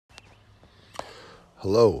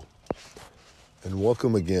Hello, and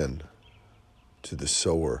welcome again to the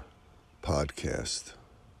Sower podcast.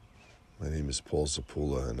 My name is Paul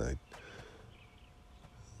Zapula, and I'd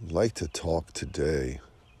like to talk today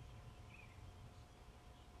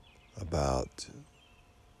about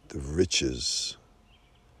the riches,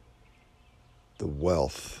 the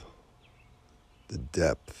wealth, the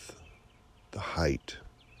depth, the height,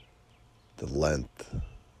 the length,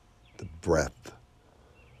 the breadth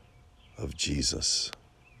of Jesus.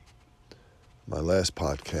 My last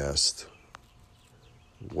podcast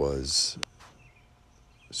was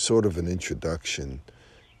sort of an introduction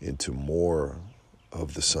into more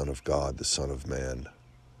of the Son of God, the Son of Man,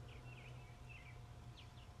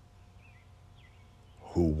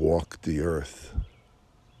 who walked the earth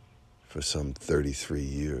for some 33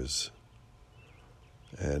 years.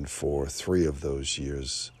 And for 3 of those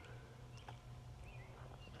years,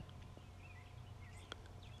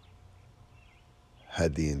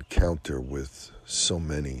 had the encounter with so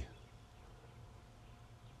many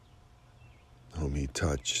whom he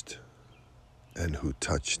touched and who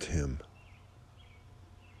touched him.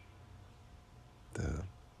 The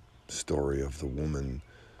story of the woman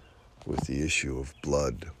with the issue of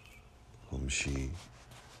blood, whom she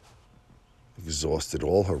exhausted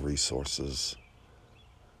all her resources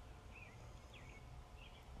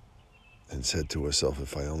and said to herself,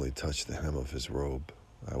 if I only touch the hem of his robe,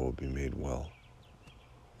 I will be made well.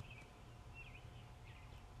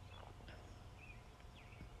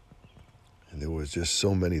 And there was just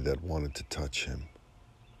so many that wanted to touch him.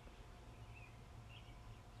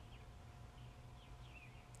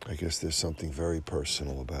 I guess there's something very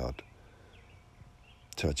personal about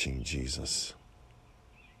touching Jesus.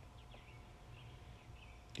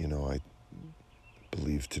 You know, I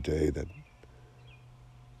believe today that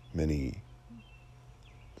many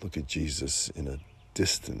look at Jesus in a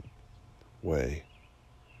distant way,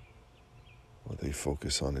 or they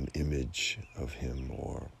focus on an image of him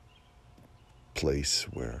or place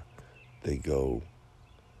where they go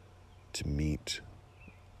to meet,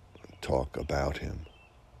 talk about him,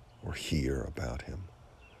 or hear about him.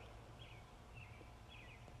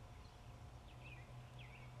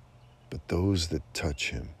 But those that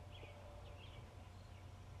touch him,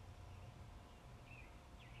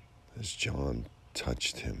 as John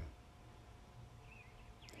touched him,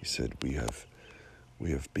 he said, we have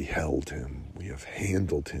beheld him, we have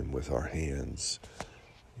handled him with our hands.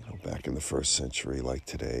 You know, back in the first century, like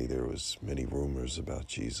today, there was many rumors about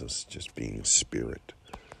Jesus just being a spirit,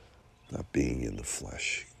 not being in the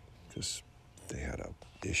flesh, because they had an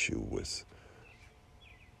issue with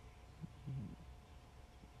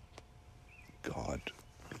God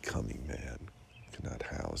becoming man, cannot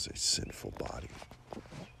house a sinful body.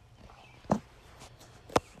 But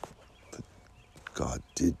God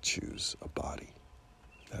did choose a body.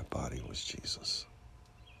 That body was Jesus.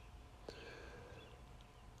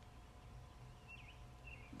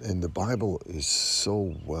 And the Bible is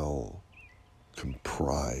so well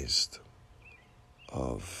comprised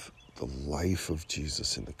of the life of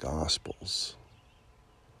Jesus in the Gospels,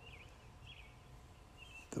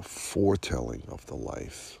 the foretelling of the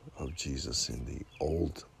life of Jesus in the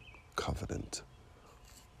Old Covenant,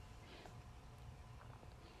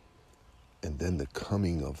 and then the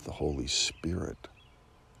coming of the Holy Spirit,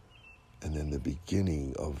 and then the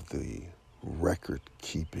beginning of the record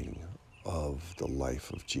keeping of the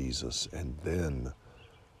life of Jesus, and then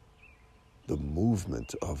the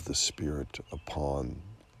movement of the Spirit upon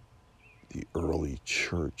the early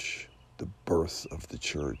church, the birth of the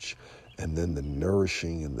church, and then the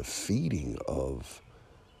nourishing and the feeding of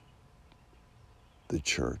the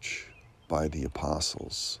church by the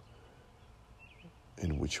apostles,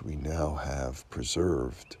 in which we now have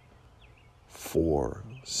preserved for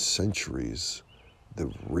centuries the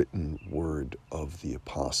written word of the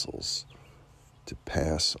apostles to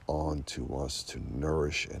pass on to us, to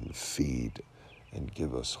nourish and feed and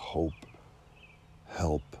give us hope,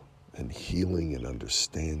 help, and healing and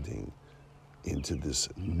understanding into this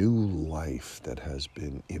new life that has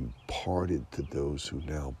been imparted to those who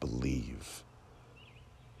now believe.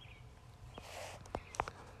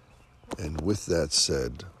 And with that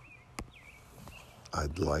said,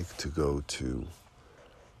 I'd like to go to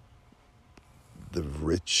the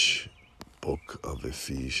rich book of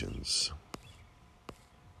Ephesians.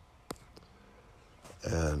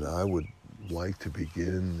 And I would like to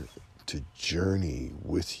begin to journey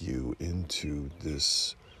with you into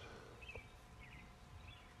this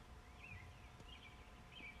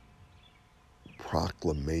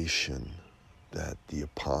proclamation that the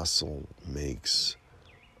apostle makes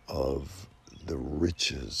of the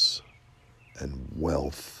riches and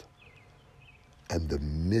wealth and the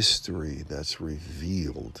mystery that's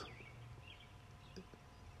revealed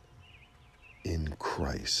in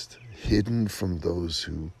Christ, hidden from those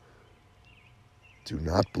who do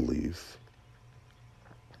not believe,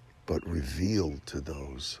 but revealed to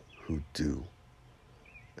those who do.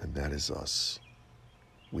 And that is us,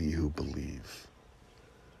 we who believe.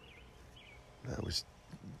 I was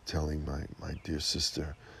telling my dear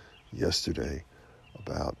sister yesterday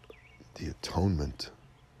about the atonement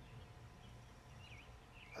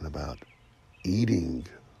and about eating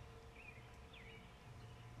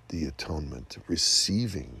the atonement,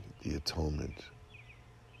 receiving the atonement,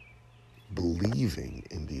 believing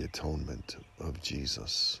in the atonement of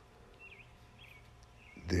Jesus.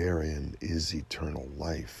 Therein is eternal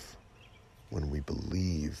life, when we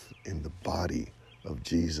believe in the body of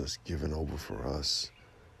Jesus given over for us.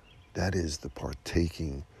 That is the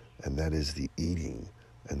partaking, and that is the eating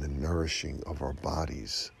and the nourishing of our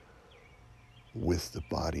bodies with the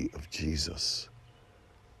body of Jesus.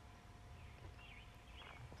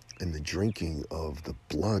 And the drinking of the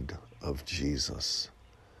blood of Jesus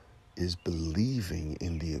is believing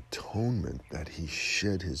in the atonement that he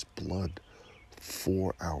shed his blood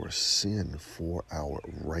for our sin, for our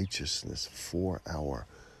righteousness, for our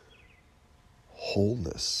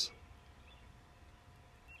wholeness,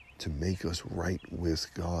 to make us right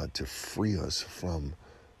with God, to free us from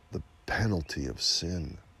the penalty of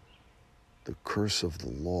sin, the curse of the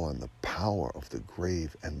law and the power of the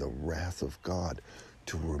grave and the wrath of God,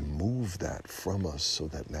 to remove that from us so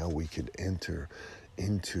that now we could enter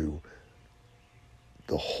into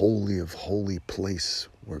the holy of holy place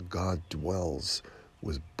where God dwells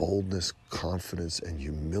with boldness, confidence, and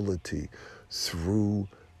humility through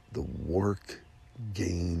the work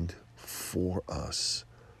gained for us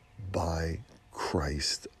by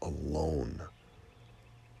Christ alone.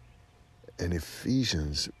 And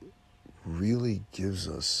Ephesians really gives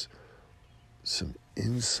us some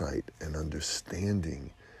insight and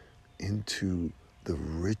understanding into the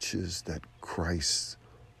riches that Christ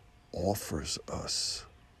offers us,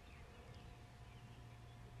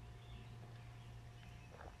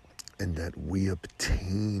 and that we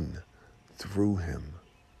obtain through him.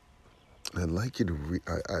 And I'd like you to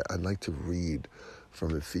I'd like to read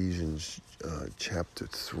from Ephesians chapter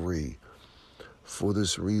 3. For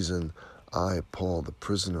this reason, I, Paul, the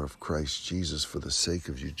prisoner of Christ Jesus, for the sake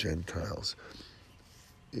of you Gentiles.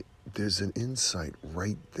 There's an insight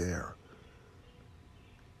right there.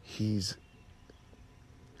 He's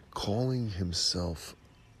calling himself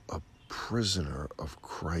a prisoner of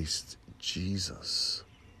Christ Jesus.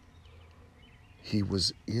 He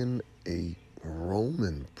was in a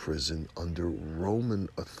Roman prison under Roman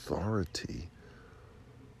authority,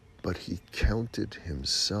 but he counted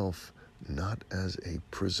himself not as a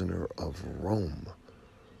prisoner of Rome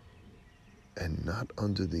and not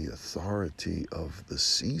under the authority of the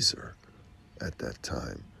Caesar at that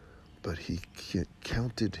time, but he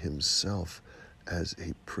counted himself as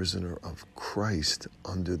a prisoner of Christ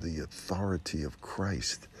under the authority of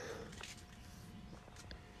Christ.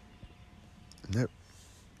 And that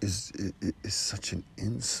is such an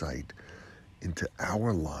insight into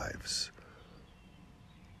our lives.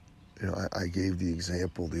 You know, I gave the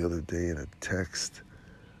example the other day in a text.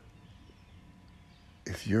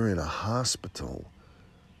 If you're in a hospital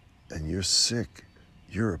and you're sick,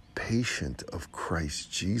 you're a patient of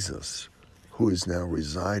Christ Jesus who is now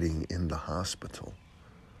residing in the hospital.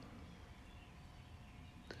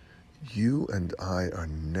 You and I are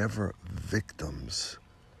never victims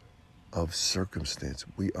of circumstance.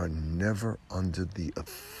 We are never under the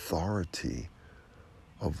authority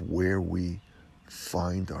of where we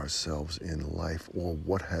find ourselves in life or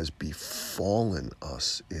what has befallen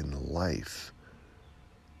us in life.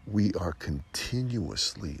 We are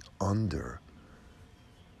continuously under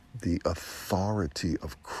the authority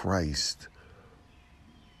of Christ,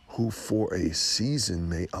 who for a season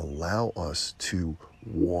may allow us to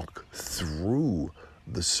walk through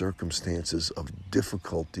the circumstances of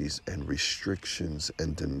difficulties and restrictions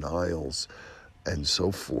and denials and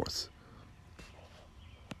so forth.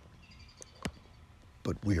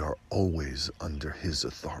 But we are always under his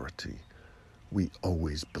authority. We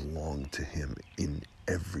always belong to him in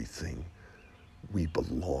everything. We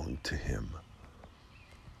belong to him.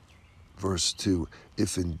 Verse 2,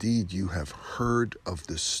 if indeed you have heard of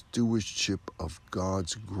the stewardship of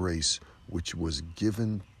God's grace, which was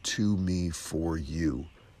given to me for you.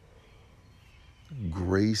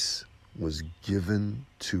 Grace was given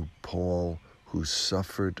to Paul, who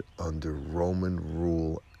suffered under Roman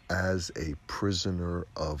rule as a prisoner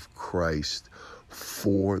of Christ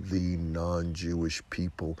for the non-Jewish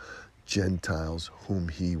people, Gentiles whom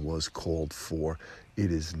he was called for.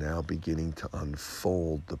 It is now beginning to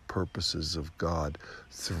unfold the purposes of God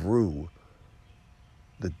through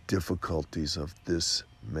the difficulties of this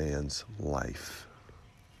man's life.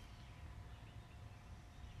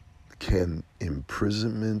 Can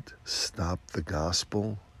imprisonment stop the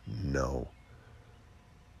gospel? No.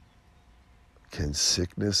 Can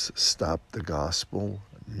sickness stop the gospel?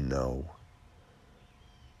 No.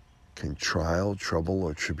 Can trial, trouble,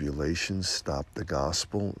 or tribulation stop the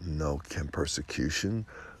gospel? No. Can persecution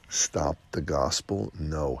stop the gospel?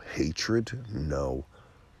 No. Hatred? No.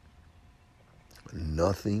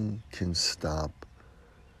 Nothing can stop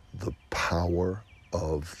the power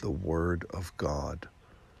of the Word of God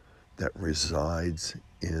that resides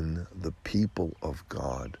in the people of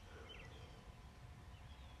God,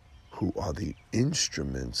 who are the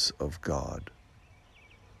instruments of God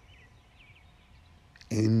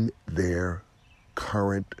in their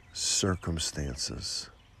current circumstances.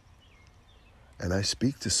 And I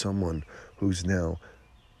speak to someone who's now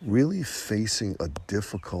really facing a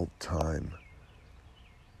difficult time.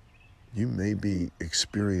 You may be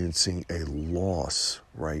experiencing a loss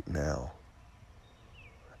right now,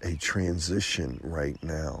 a transition right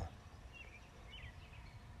now.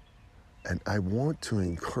 And I want to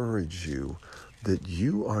encourage you that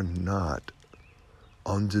you are not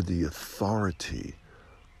under the authority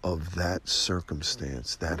of that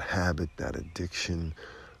circumstance, that habit, that addiction,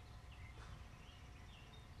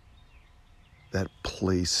 that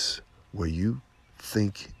place where you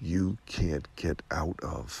think you can't get out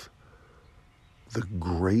of. The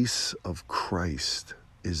grace of Christ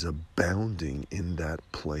is abounding in that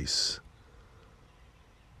place.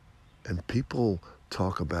 And people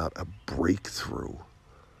talk about a breakthrough.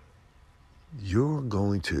 You're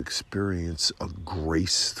going to experience a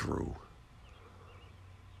grace through,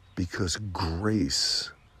 because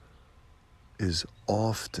grace is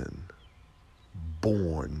often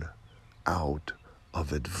born out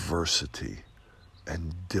of adversity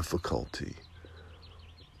and difficulty.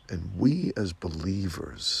 And we as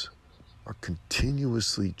believers are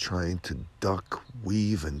continuously trying to duck,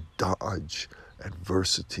 weave, and dodge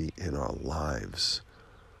adversity in our lives.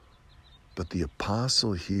 But the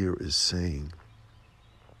apostle here is saying,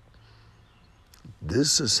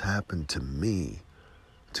 this has happened to me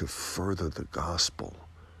to further the gospel.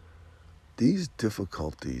 These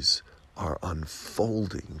difficulties are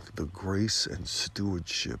unfolding the grace and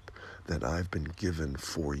stewardship that I've been given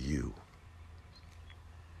for you.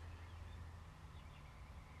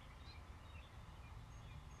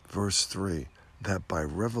 Verse 3, that by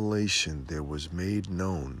revelation there was made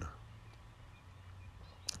known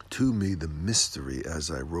to me the mystery,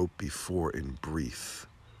 as I wrote before in brief.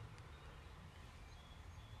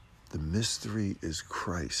 The mystery is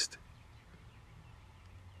Christ,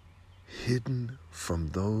 hidden from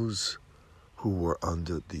those who were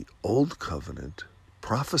under the old covenant,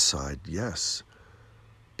 prophesied, yes,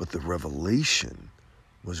 but the revelation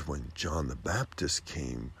was when John the Baptist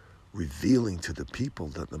came, revealing to the people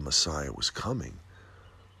that the Messiah was coming.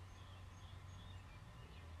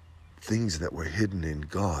 Things that were hidden in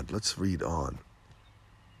God. Let's read on.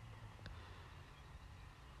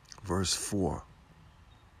 Verse 4.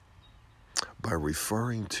 By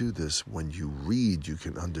referring to this, when you read, you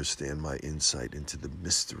can understand my insight into the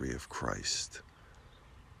mystery of Christ.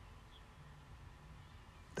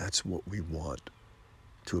 That's what we want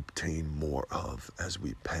to obtain more of as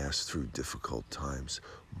we pass through difficult times.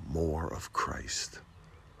 More of Christ.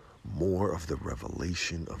 More of the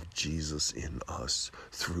revelation of Jesus in us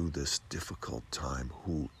through this difficult time,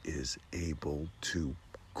 who is able to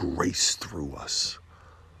grace through us.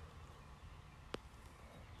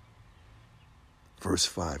 Verse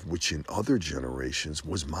 5, which in other generations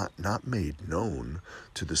was not made known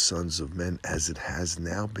to the sons of men, as it has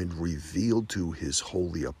now been revealed to his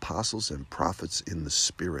holy apostles and prophets in the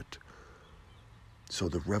Spirit. So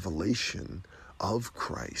the revelation of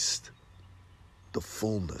Christ, the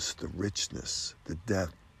fullness, the richness, the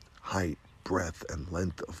depth, height, breadth, and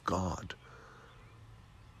length of God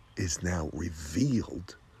is now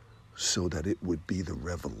revealed so that it would be the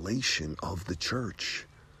revelation of the church.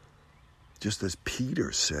 Just as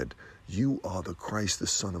Peter said, you are the Christ, the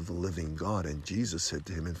Son of the living God. And Jesus said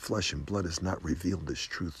to him, in flesh and blood has not revealed this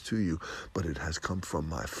truth to you, but it has come from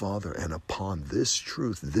my Father. And upon this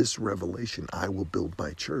truth, this revelation, I will build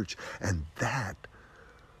my church. And that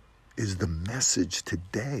is the message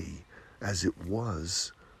today, as it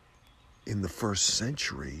was in the first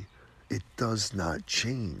century. It does not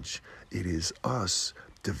change. It is us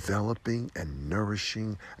developing and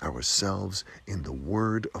nourishing ourselves in the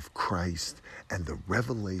word of Christ and the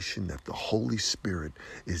revelation that the Holy Spirit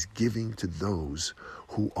is giving to those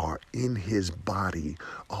who are in his body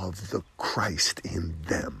of the Christ in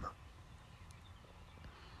them.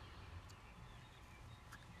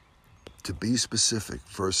 To be specific,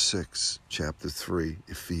 verse 6, chapter 3,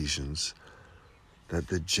 Ephesians, that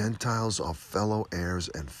the Gentiles are fellow heirs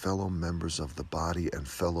and fellow members of the body and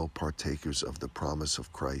fellow partakers of the promise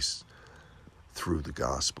of Christ through the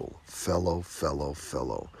gospel. Fellow.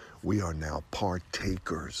 We are now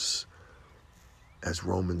partakers. As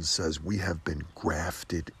Romans says, we have been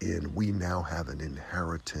grafted in. We now have an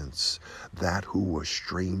inheritance. That who were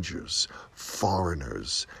strangers,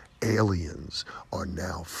 foreigners, aliens are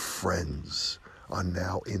now friends, are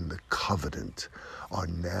now in the covenant, are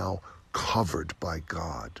now covered by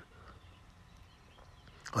God,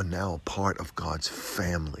 are now a part of God's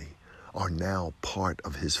family, are now part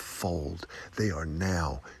of his fold. They are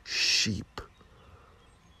now sheep.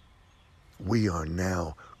 We are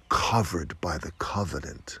now covered by the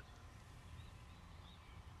covenant.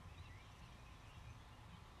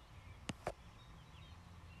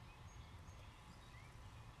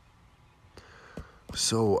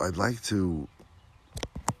 So I'd like to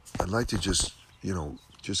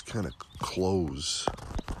just kind of close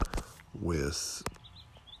with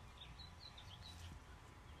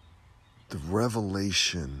the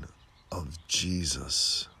revelation of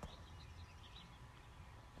Jesus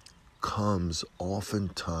comes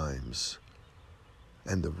oftentimes,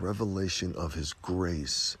 and the revelation of his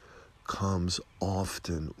grace comes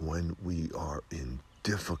often when we are in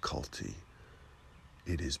difficulty.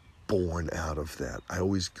 It is born out of that. I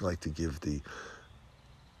always like to give the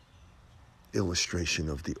illustration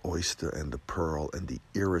of the oyster and the pearl and the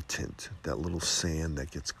irritant, that little sand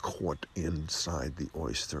that gets caught inside the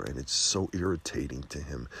oyster, and it's so irritating to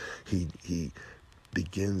him. He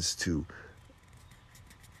begins to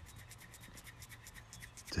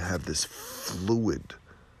have this fluid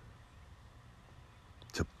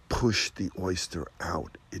to push the oyster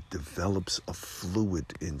out. It develops a fluid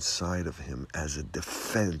inside of him as a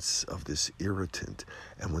defense of this irritant.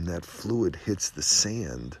 And when that fluid hits the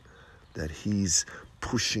sand that he's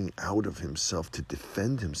pushing out of himself to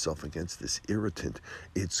defend himself against this irritant,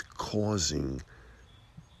 it's causing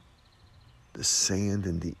the sand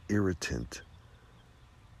and the irritant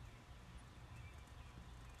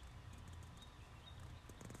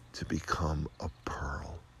to become a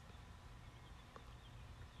pearl.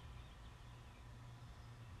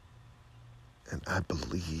 And I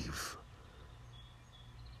believe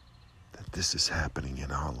that this is happening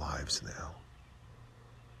in our lives now.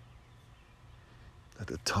 That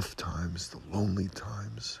the tough times, the lonely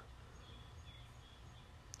times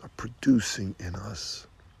are producing in us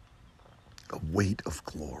a weight of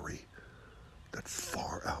glory that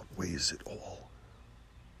far outweighs it all.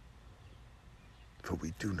 For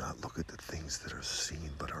we do not look at the things that are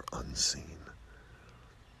seen but are unseen.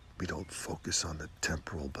 We don't focus on the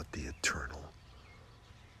temporal but the eternal.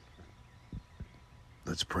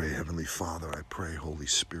 Let's pray. Heavenly Father, I pray, Holy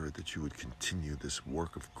Spirit, that you would continue this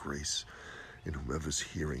work of grace in whomever's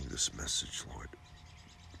hearing this message, Lord.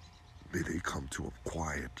 May they come to a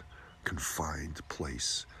quiet, confined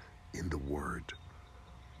place in the Word.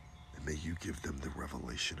 And may you give them the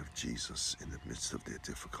revelation of Jesus in the midst of their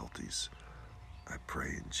difficulties. I pray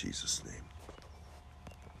in Jesus' name.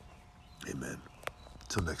 Amen.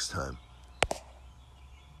 Till next time.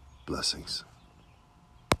 Blessings.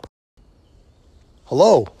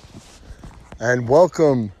 Hello, and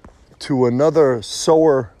welcome to another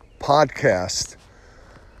Sower podcast.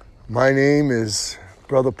 My name is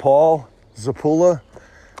Brother Paul Zapula,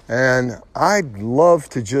 and I'd love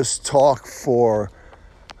to just talk for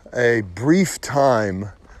a brief time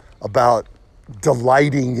about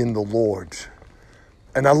delighting in the Lord.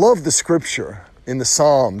 And I love the scripture in the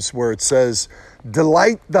Psalms where it says,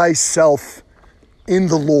 "Delight thyself in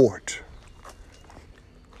the Lord,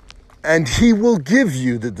 and he will give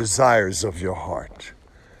you the desires of your heart."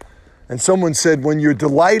 And someone said, when you're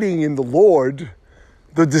delighting in the Lord,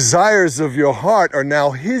 the desires of your heart are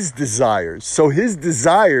now his desires. So his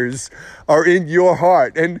desires are in your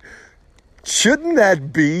heart. And shouldn't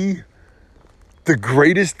that be the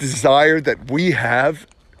greatest desire that we have,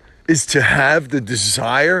 is to have the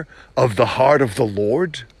desire of the heart of the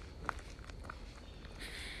Lord?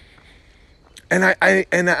 And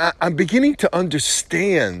I'm beginning to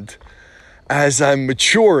understand, as I'm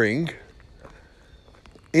maturing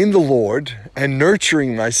in the Lord and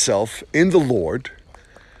nurturing myself in the Lord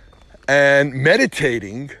and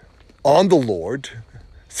meditating on the Lord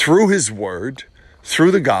through his word,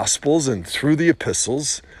 through the Gospels and through the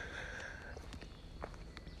epistles,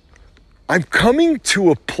 I'm coming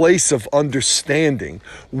to a place of understanding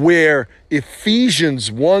where Ephesians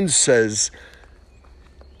 1 says,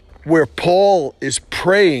 where Paul is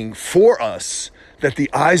praying for us that the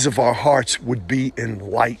eyes of our hearts would be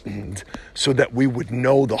enlightened so that we would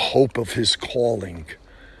know the hope of his calling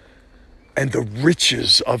and the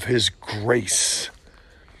riches of his grace.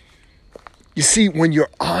 You see, when your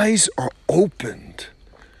eyes are opened,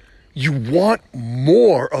 you want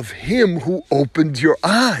more of him who opened your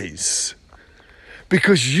eyes.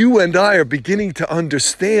 Because you and I are beginning to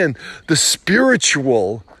understand the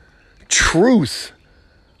spiritual truth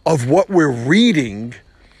of what we're reading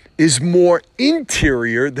is more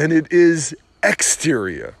interior than it is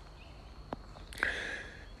exterior.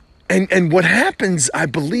 And what happens, I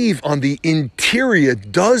believe, on the interior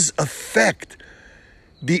does affect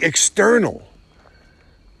the external.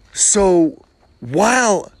 So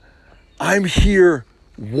while I'm here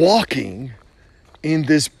walking in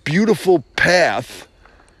this beautiful path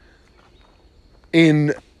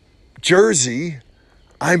in Jersey,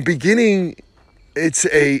 I'm beginning, it's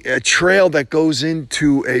a trail that goes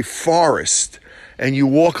into a forest, and you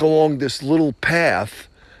walk along this little path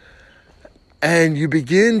and you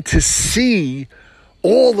begin to see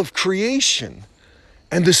all of creation.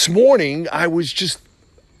 And this morning I was just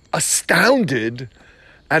astounded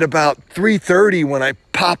at about 3:30 when I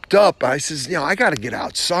popped up. I says, I got to get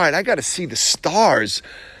outside. I got to see the stars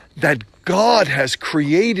that God has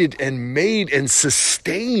created and made and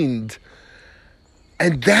sustained.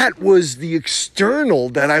 And that was the external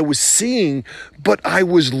that I was seeing, but I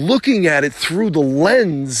was looking at it through the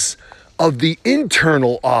lens of the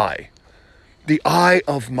internal eye, the eye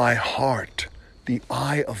of my heart, the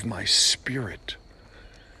eye of my spirit.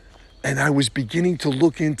 And I was beginning to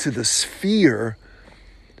look into the sphere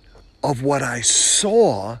of what I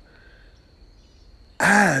saw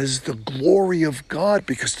as the glory of God,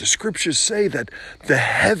 because the scriptures say that the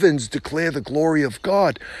heavens declare the glory of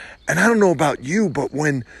God. And I don't know about you, but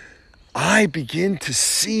when I begin to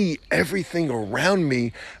see everything around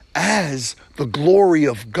me as the glory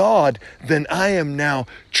of God, then I am now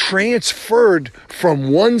transferred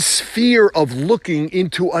from one sphere of looking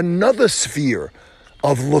into another sphere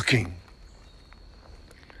of looking.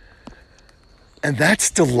 And that's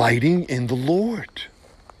delighting in the Lord.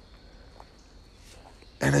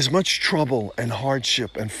 And as much trouble and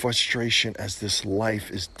hardship and frustration as this life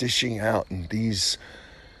is dishing out in these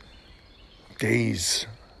days,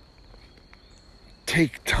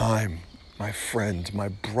 take time, my friend, my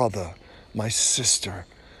brother, my sister,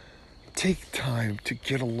 take time to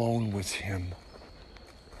get alone with him,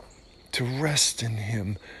 to rest in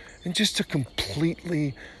him, and just to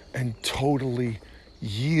completely and totally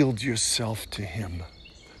yield yourself to him.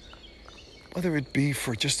 Whether it be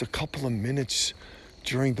for just a couple of minutes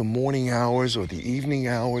during the morning hours or the evening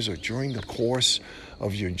hours or during the course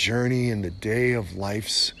of your journey in the day of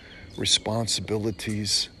life's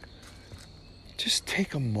responsibilities, just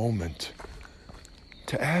take a moment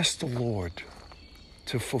to ask the Lord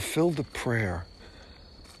to fulfill the prayer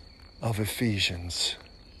of Ephesians.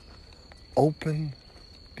 Open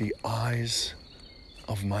the eyes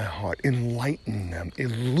of my heart, enlighten them,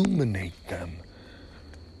 illuminate them.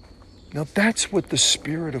 Now that's what the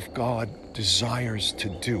Spirit of God desires to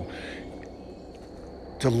do.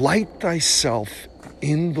 Delight thyself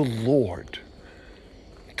in the Lord.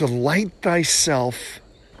 Delight thyself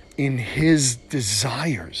in his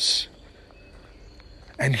desires.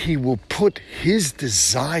 And he will put his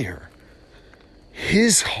desire,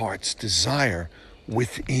 his heart's desire,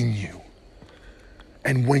 within you.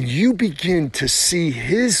 And when you begin to see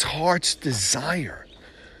his heart's desire,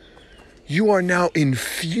 you are now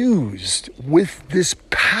infused with this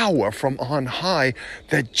power from on high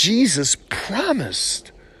that Jesus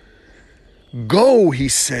promised. Go, he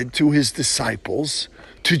said to his disciples,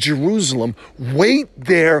 to Jerusalem. Wait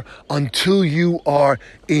there until you are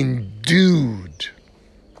endued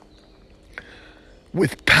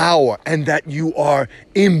with power and that you are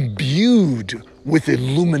imbued with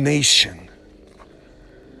illumination.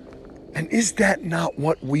 And is that not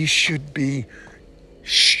what we should be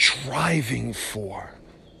striving for?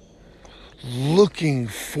 Looking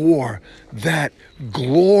for that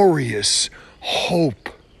glorious hope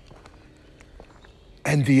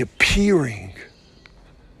and the appearing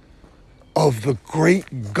of the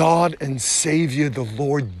great God and Savior, the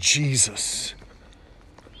Lord Jesus,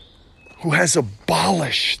 who has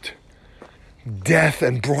abolished death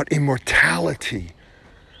and brought immortality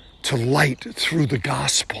to light through the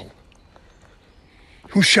gospel,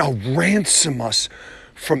 who shall ransom us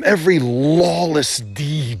from every lawless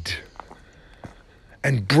deed,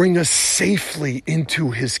 and bring us safely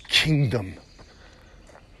into his kingdom.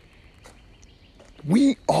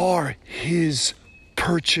 We are his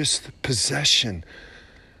purchased possession.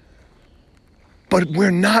 But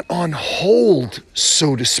we're not on hold,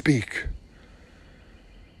 so to speak.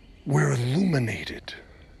 We're illuminated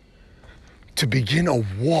to begin a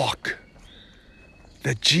walk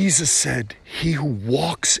that Jesus said, he who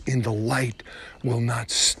walks in the light will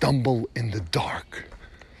not stumble in the dark.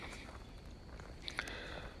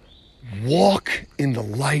 Walk in the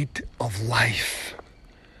light of life.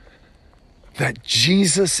 That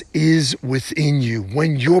Jesus is within you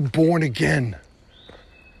when you're born again.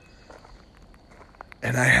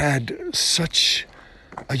 And I had such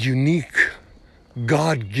a unique,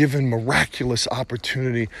 God-given, miraculous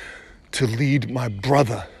opportunity to lead my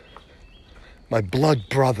brother, my blood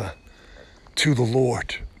brother, to the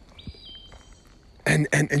Lord. And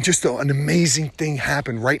just an amazing thing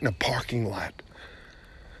happened right in a parking lot.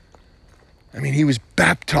 I mean, he was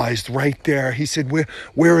baptized right there. He said,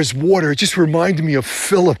 where is water? It just reminded me of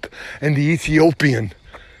Philip and the Ethiopian.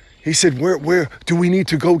 He said, where do we need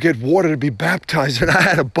to go get water to be baptized? And I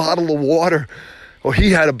had a bottle of water. Or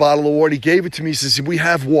he had a bottle of water. He gave it to me. He says, we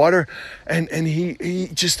have water. And he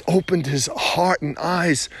just opened his heart and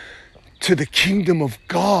eyes to the kingdom of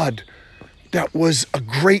God. That was a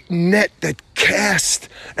great net that cast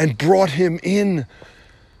and brought him in.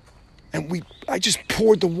 And I just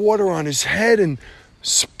poured the water on his head and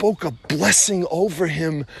spoke a blessing over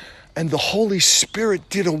him. And the Holy Spirit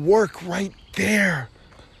did a work right there.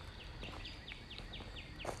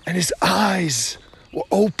 And his eyes were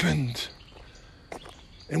opened.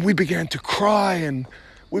 And we began to cry and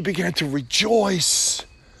we began to rejoice.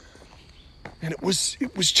 And it was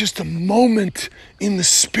just a moment in the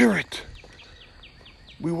Spirit.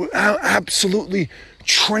 We were absolutely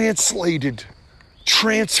transferred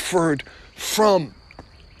from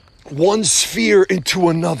one sphere into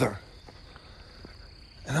another.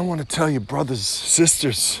 And I want to tell you, brothers,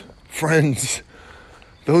 sisters, friends,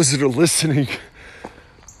 those that are listening,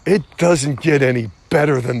 it doesn't get any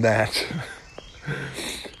better than that.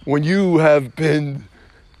 When you have been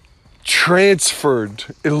transferred,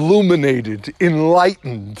 illuminated,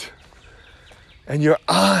 enlightened, and your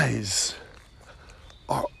eyes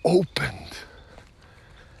are opened,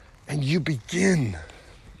 and you begin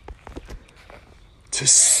to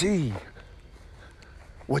see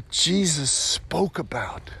what Jesus spoke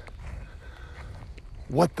about,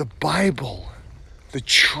 what the Bible, the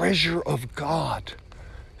treasure of God,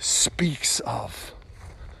 speaks of,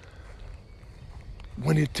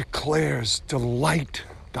 when it declares, delight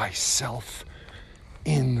thyself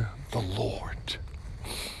in the Lord.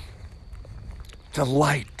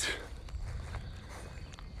 Delight.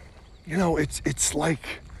 You know, it's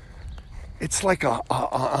like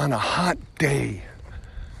on a hot day,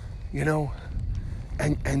 you know,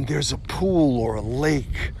 and there's a pool or a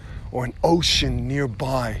lake or an ocean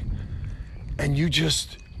nearby, and you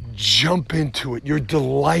just jump into it. You're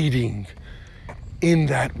delighting in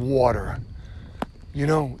that water. You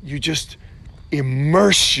know, you just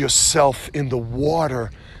immerse yourself in the water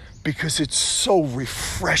because it's so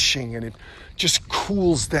refreshing and it just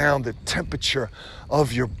cools down the temperature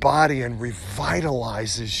of your body and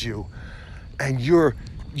revitalizes you. And you're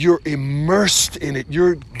immersed in it.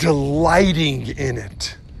 You're delighting in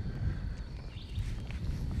it.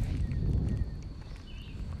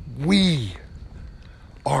 We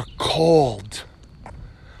are called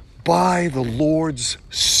by the Lord's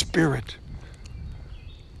Spirit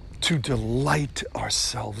to delight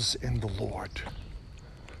ourselves in the Lord.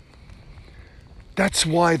 That's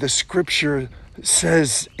why the scripture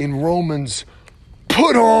says in Romans,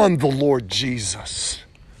 put on the Lord Jesus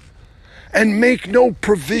and make no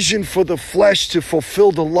provision for the flesh to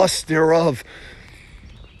fulfill the lust thereof.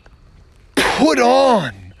 Put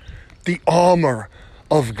on the armor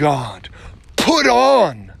of God. Put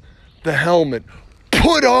on the helmet.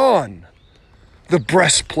 Put on the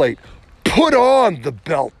breastplate. Put on the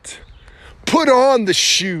belt. Put on the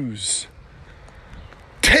shoes.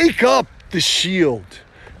 Take up the shield.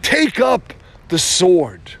 Take up the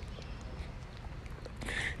sword.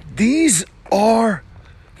 These are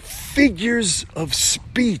figures of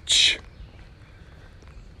speech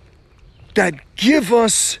that give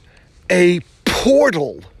us a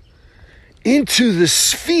portal into the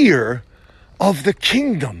sphere of the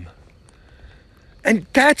kingdom. And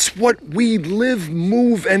that's what we live,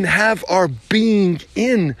 move, and have our being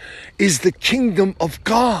in, is the kingdom of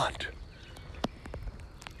God.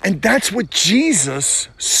 And that's what Jesus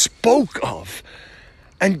spoke of.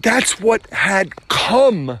 And that's what had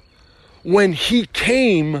come when he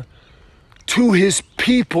came to his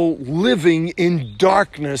people living in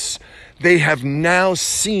darkness, they have now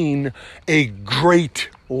seen a great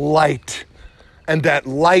light. And that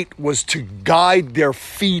light was to guide their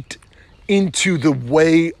feet into the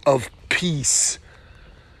way of peace.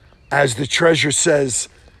 As the treasure says,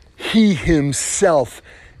 he himself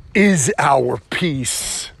is our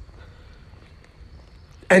peace.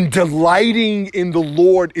 And delighting in the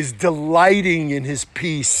Lord is delighting in his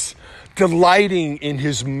peace, delighting in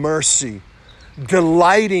his mercy,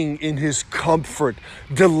 delighting in his comfort,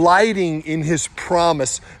 delighting in his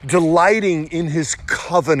promise, delighting in his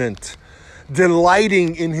covenant,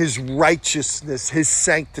 delighting in his righteousness, his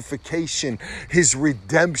sanctification, his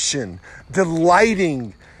redemption,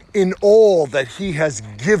 delighting in all that he has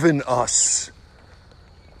given us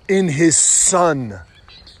in his Son,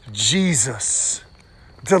 Jesus,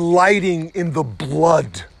 delighting in the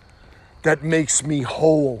blood that makes me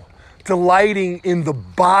whole, delighting in the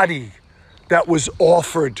body that was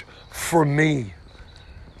offered for me,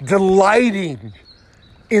 delighting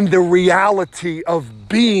in the reality of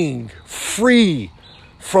being free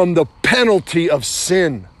from the penalty of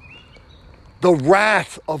sin, the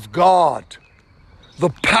wrath of God, the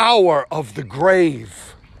power of the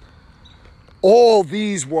grave. All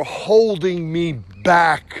these were holding me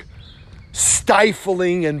back,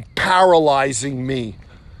 stifling and paralyzing me.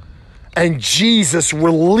 And Jesus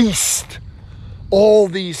released all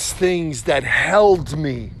these things that held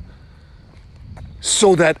me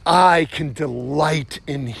so that I can delight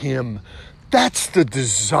in him. That's the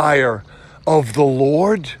desire of the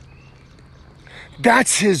Lord.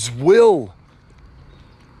 That's his will.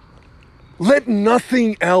 Let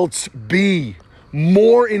nothing else be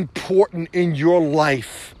more important in your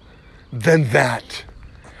life than that.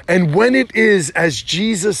 And when it is, as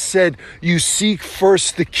Jesus said, you seek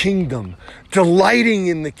first the kingdom, delighting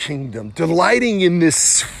in the kingdom, delighting in this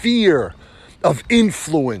sphere of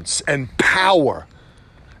influence and power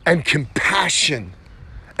and compassion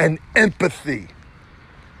and empathy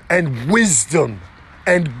and wisdom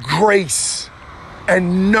and grace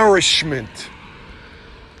and nourishment.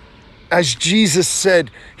 As Jesus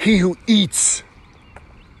said, he who eats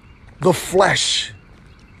the flesh,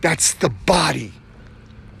 that's the body,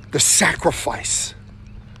 the sacrifice,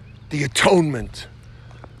 the atonement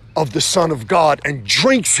of the Son of God, and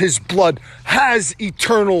drinks his blood, has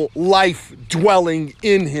eternal life dwelling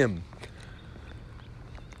in him.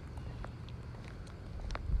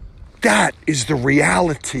 That is the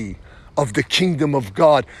reality of the kingdom of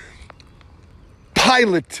God.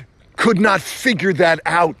 Pilate could not figure that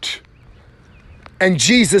out. And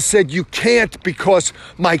Jesus said, you can't, because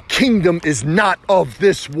my kingdom is not of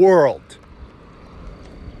this world.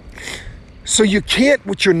 So you can't,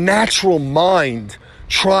 with your natural mind,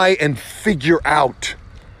 try and figure out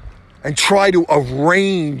and try to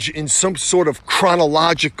arrange in some sort of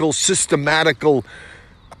chronological, systematical,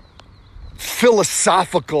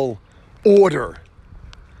 philosophical order.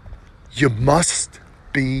 You must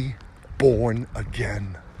be born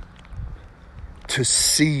again to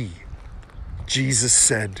see, Jesus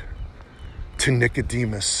said to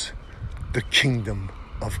Nicodemus, the kingdom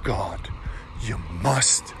of God. You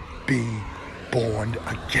must be born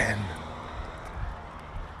again.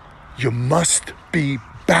 You must be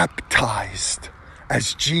baptized.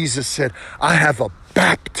 As Jesus said, I have a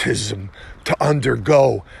baptism to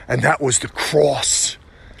undergo, and that was the cross.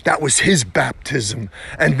 That was his baptism.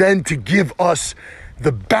 And then to give us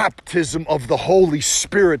the baptism of the Holy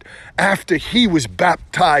Spirit after he was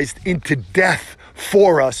baptized into death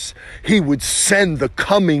for us, he would send the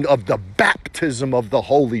coming of the baptism of the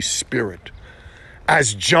Holy Spirit.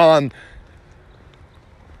 As John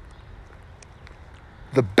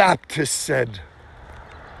the Baptist said,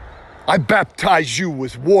 I baptize you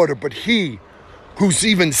with water, but he whose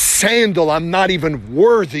even sandal I'm not even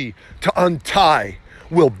worthy to untie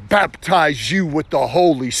will baptize you with the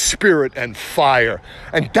Holy Spirit and fire.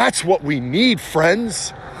 And that's what we need,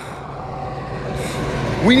 friends.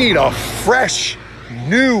 We need a fresh,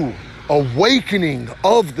 new awakening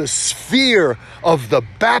of the sphere of the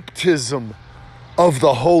baptism of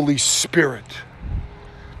the Holy Spirit.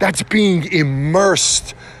 That's being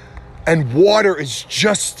immersed. And water is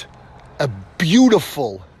just a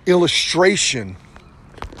beautiful illustration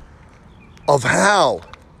of how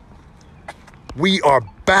we are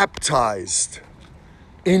baptized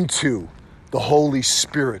into the Holy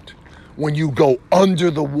Spirit. When you go under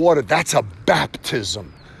the water, that's a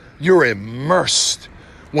baptism. You're immersed.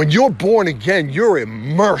 When you're born again, you're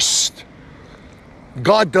immersed.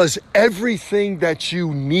 God does everything that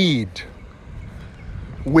you need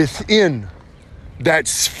within that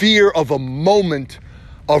sphere of a moment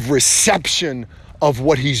of reception of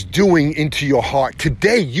what he's doing into your heart.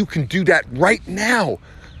 Today, you can do that right now.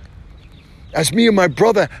 As me and my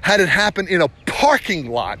brother had it happen in a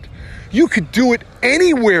parking lot, you could do it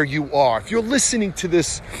anywhere you are. If you're listening to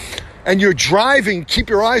this and you're driving, keep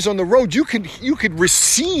your eyes on the road. You could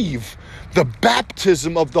receive the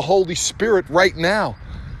baptism of the Holy Spirit right now.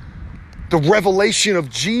 The revelation of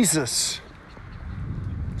Jesus.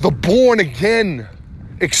 The born again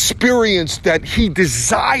experience that he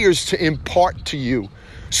desires to impart to you.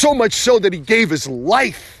 So much so that he gave his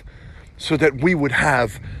life so that we would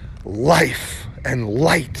have life and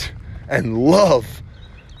light and love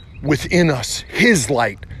within us. His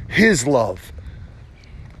light, his love,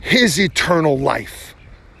 his eternal life.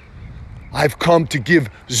 I've come to give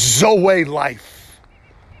Zoe life.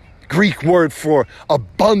 Greek word for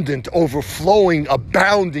abundant, overflowing,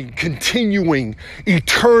 abounding, continuing,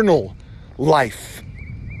 eternal life.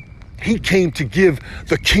 He came to give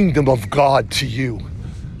the kingdom of God to you.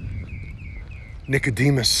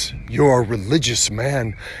 Nicodemus, you're a religious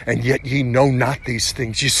man, and yet ye know not these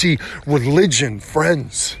things. You see, religion,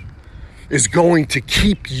 friends, is going to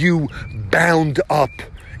keep you bound up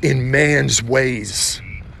in man's ways,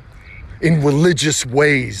 in religious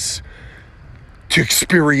ways, to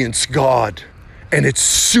experience God. And it's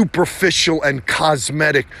superficial and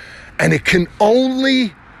cosmetic, and it can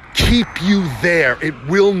only keep you there. It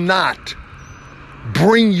will not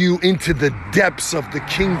bring you into the depths of the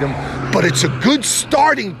kingdom, but it's a good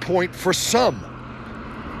starting point for some.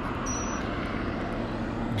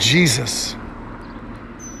 Jesus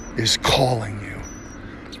is calling you.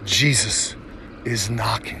 Jesus is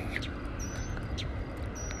knocking.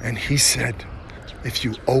 And he said, if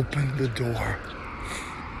you open the door,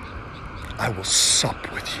 I will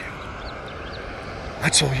sup with you.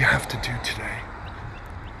 That's all you have to do today.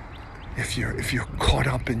 If you're caught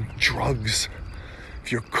up in drugs,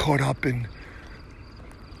 if you're caught up in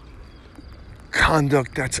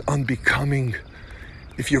conduct that's unbecoming,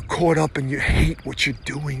 if you're caught up and you hate what you're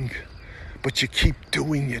doing, but you keep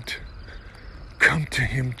doing it, come to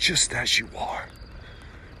him just as you are.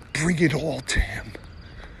 Bring it all to him.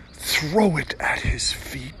 Throw it at his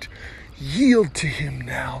feet. Yield to him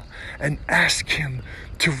now and ask him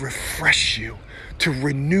to refresh you, to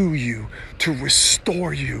renew you, to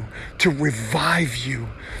restore you, to revive you,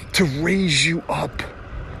 to raise you up,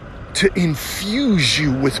 to infuse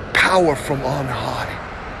you with power from on high.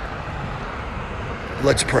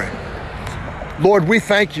 Let's pray. Lord, we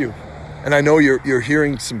thank you. And I know you're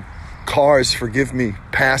hearing some cars, forgive me,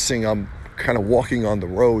 passing. I'm kind of walking on the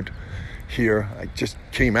road here. I just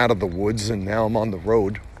came out of the woods and now I'm on the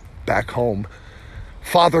road back home.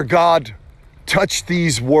 Father God, touch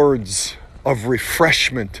these words of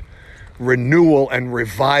refreshment, renewal and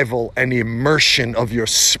revival and immersion of your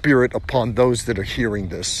spirit upon those that are hearing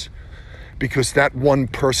this. Because that one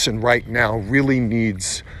person right now really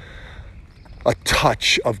needs a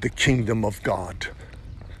touch of the kingdom of God.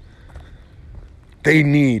 They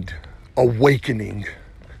need awakening.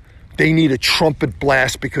 They need a trumpet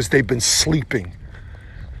blast because they've been sleeping.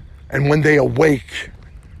 And when they awake,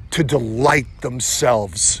 to delight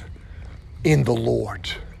themselves in the Lord,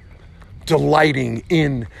 delighting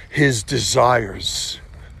in his desires.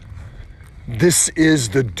 This is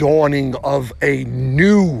the dawning of a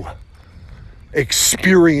new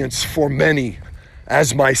experience for many.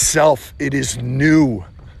 As myself, it is new,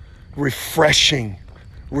 refreshing,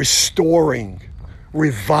 restoring,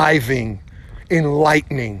 reviving,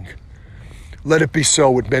 enlightening. Let it be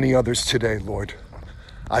so with many others today, Lord.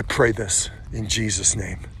 I pray this in Jesus'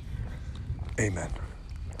 name. Amen.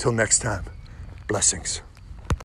 Till next time, blessings.